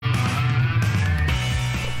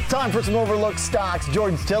Time for some overlooked stocks.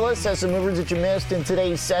 George Tillis has some movers that you missed in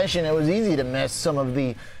today's session. It was easy to miss some of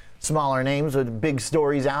the smaller names with big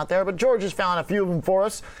stories out there, but George has found a few of them for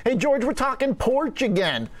us. Hey, George, we're talking Porch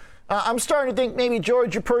again. I'm starting to think maybe,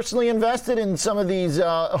 George, you're personally invested in some of these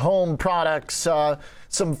home products,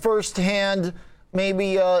 some firsthand,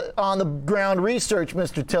 maybe on-the-ground research,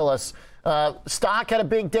 Mr. Tillis. Stock had a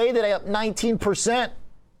big day today, up 19%.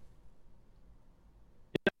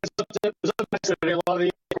 A lot of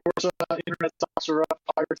the internet stocks are up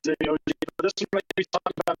higher today. But this is what we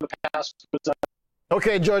talked about in the past.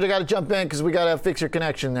 Okay, George, I got to jump in because we got to fix your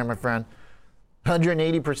connection there, my friend.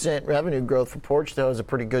 180% revenue growth for Porch, though, is a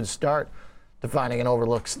pretty good start to finding an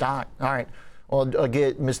overlooked stock. All right, well, I'll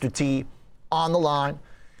get Mr. T on the line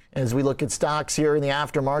as we look at stocks here in the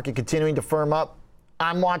aftermarket continuing to firm up.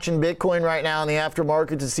 I'm watching Bitcoin right now in the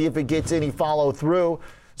aftermarket to see if it gets any follow through.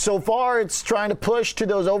 So far, it's trying to push to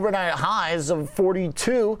those overnight highs of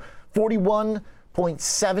 42,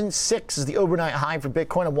 41.76 is the overnight high for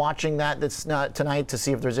Bitcoin. I'm watching that tonight to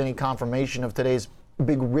see if there's any confirmation of today's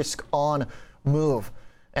big risk on move.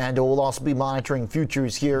 And we'll also be monitoring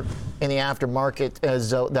futures here in the aftermarket as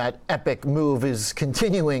that epic move is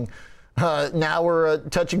continuing. Now we're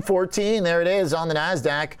touching 14. There it is on the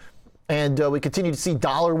NASDAQ. And we continue to see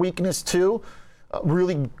dollar weakness too,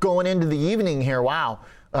 really going into the evening here. Wow.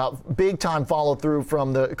 Big time follow through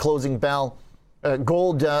from the closing bell.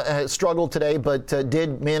 Gold struggled today, but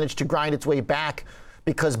did manage to grind its way back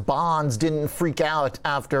because bonds didn't freak out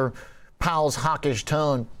after Powell's hawkish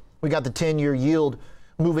tone. We got the 10-year yield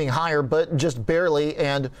moving higher, but just barely,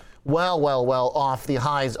 and well off the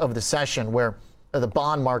highs of the session where the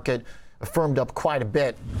bond market firmed up quite a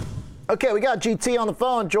bit. Okay, we got GT on the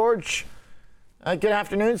phone. George, good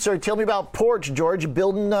afternoon, sir. Tell me about Porch, George. You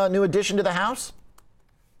building a new addition to the house?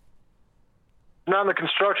 Not in the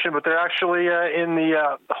construction, but they're actually in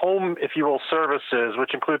the home, if you will, services,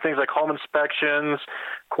 which include things like home inspections,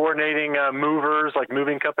 coordinating movers, like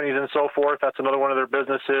moving companies and so forth. That's another one of their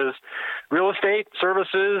businesses. Real estate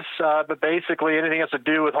services, but basically anything has to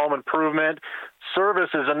do with home improvement.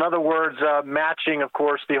 Services, in other words, matching, of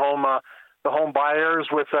course, the home buyers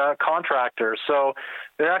with contractors. So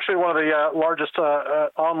they're actually one of the largest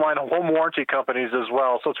online home warranty companies as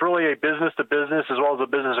well. So it's really a business-to-business as well as a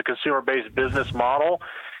business-to-consumer-based business model.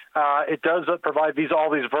 It does provide all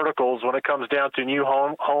these verticals when it comes down to new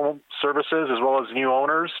home services as well as new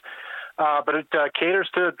owners. But it caters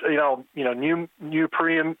to new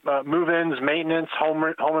premium move-ins, maintenance, home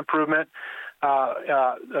improvement,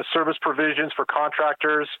 service provisions for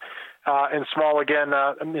contractors. And small, again,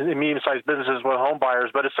 medium-sized businesses with home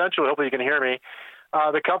buyers. But essentially, hopefully you can hear me,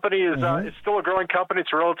 the company is it's still a growing company.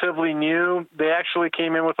 It's relatively new. They actually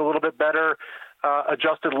came in with a little bit better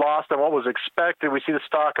adjusted loss than what was expected. We see the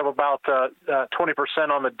stock of about 20%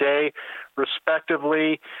 on the day,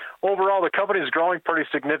 respectively. Overall, the company is growing pretty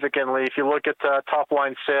significantly. If you look at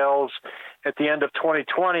top-line sales at the end of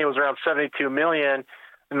 2020, it was around $72 million.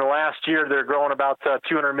 In the last year, they're growing about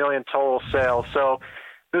 $200 million total sales. So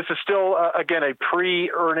this is still, again, a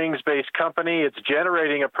pre-earnings-based company. It's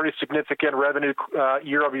generating a pretty significant revenue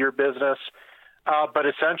year-over-year business. But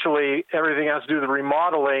essentially, everything has to do with the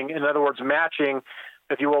remodeling. In other words, matching,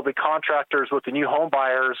 if you will, the contractors with the new home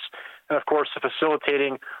buyers. And, of course,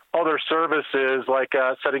 facilitating other services like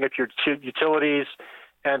setting up your utilities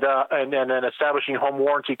and then establishing home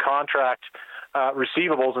warranty contract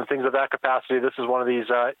receivables and things of that capacity. This is one of these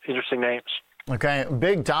interesting names. Okay,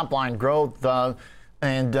 big top-line growth.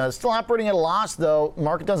 And still operating at a loss, though.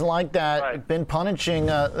 Market doesn't like that. Right. Been punishing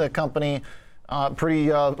the company pretty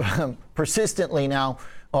persistently now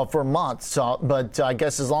for months. But I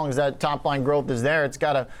guess as long as that top-line growth is there, it's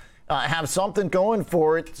got to have something going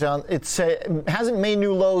for it. It hasn't made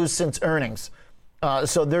new lows since earnings.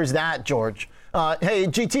 So there's that, George. Hey,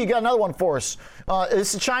 GT, got another one for us.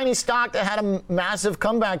 It's a Chinese stock that had a massive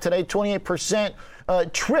comeback today, 28%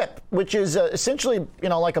 Trip, which is essentially,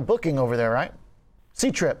 like a booking over there, right?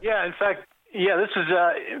 C-Trip. Yeah, in fact, this is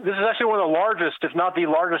actually one of the largest, if not the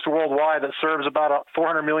largest worldwide, that serves about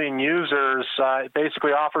 400 million users. It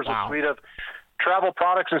basically offers a suite of travel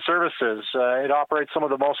products and services. It operates some of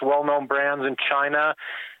the most well-known brands in China.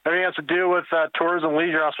 Everything has to do with tourism,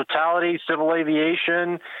 leisure, hospitality, civil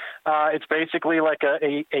aviation. It's basically like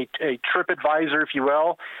a trip advisor, if you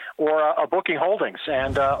will, or a booking holdings.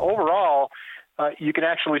 And overall, you can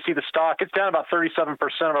actually see the stock. It's down about 37%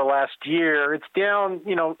 over the last year. It's down,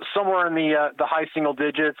 somewhere in the high single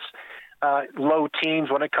digits, low teens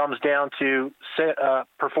when it comes down to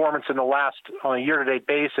performance in the last on a year-to-date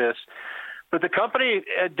basis. But the company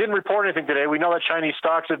didn't report anything today. We know that Chinese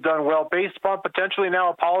stocks have done well based upon potentially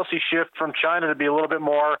now a policy shift from China to be a little bit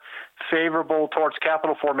more favorable towards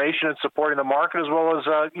capital formation and supporting the market, as well as,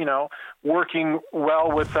 working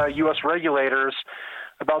well with U.S. regulators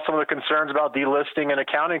about some of the concerns about delisting and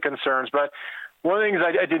accounting concerns. But one of the things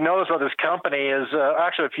I did notice about this company is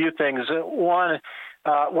actually a few things. One,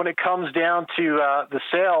 when it comes down to the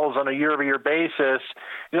sales on a year-over-year basis,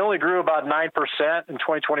 it only grew about 9% in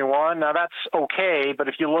 2021. Now, that's okay, but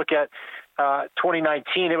if you look at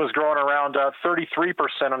 2019, it was growing around 33%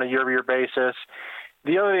 on a year-over-year basis.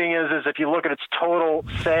 The other thing is if you look at its total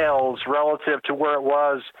sales relative to where it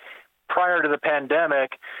was prior to the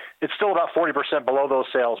pandemic, it's still about 40% below those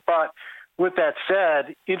sales. But with that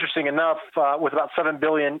said, interesting enough, with about $17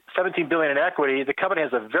 billion in equity, the company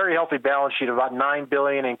has a very healthy balance sheet of about $9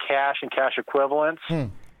 billion in cash and cash equivalents.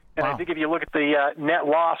 And I think if you look at the net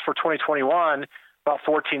loss for 2021, about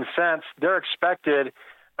 14 cents, they're expected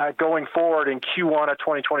going forward in Q1 of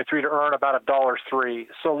 2023 to earn about $1.03.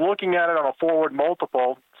 So looking at it on a forward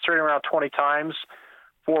multiple, it's trading around 20 times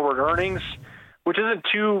forward earnings, which isn't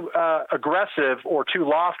too aggressive or too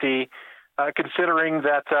lofty, considering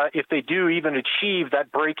that if they do even achieve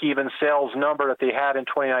that break-even sales number that they had in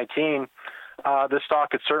 2019, the stock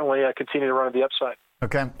could certainly continue to run at the upside.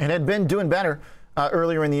 Okay, and it had been doing better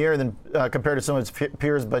earlier in the year than compared to some of its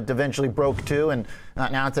peers, but eventually broke two, and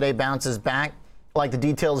now today bounces back. Like the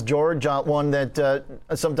details, George, one that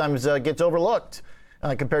sometimes gets overlooked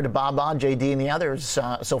compared to Baba, JD, and the others.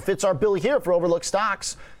 So fits our bill here for overlooked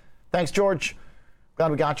stocks. Thanks, George. Glad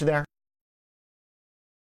we got you there.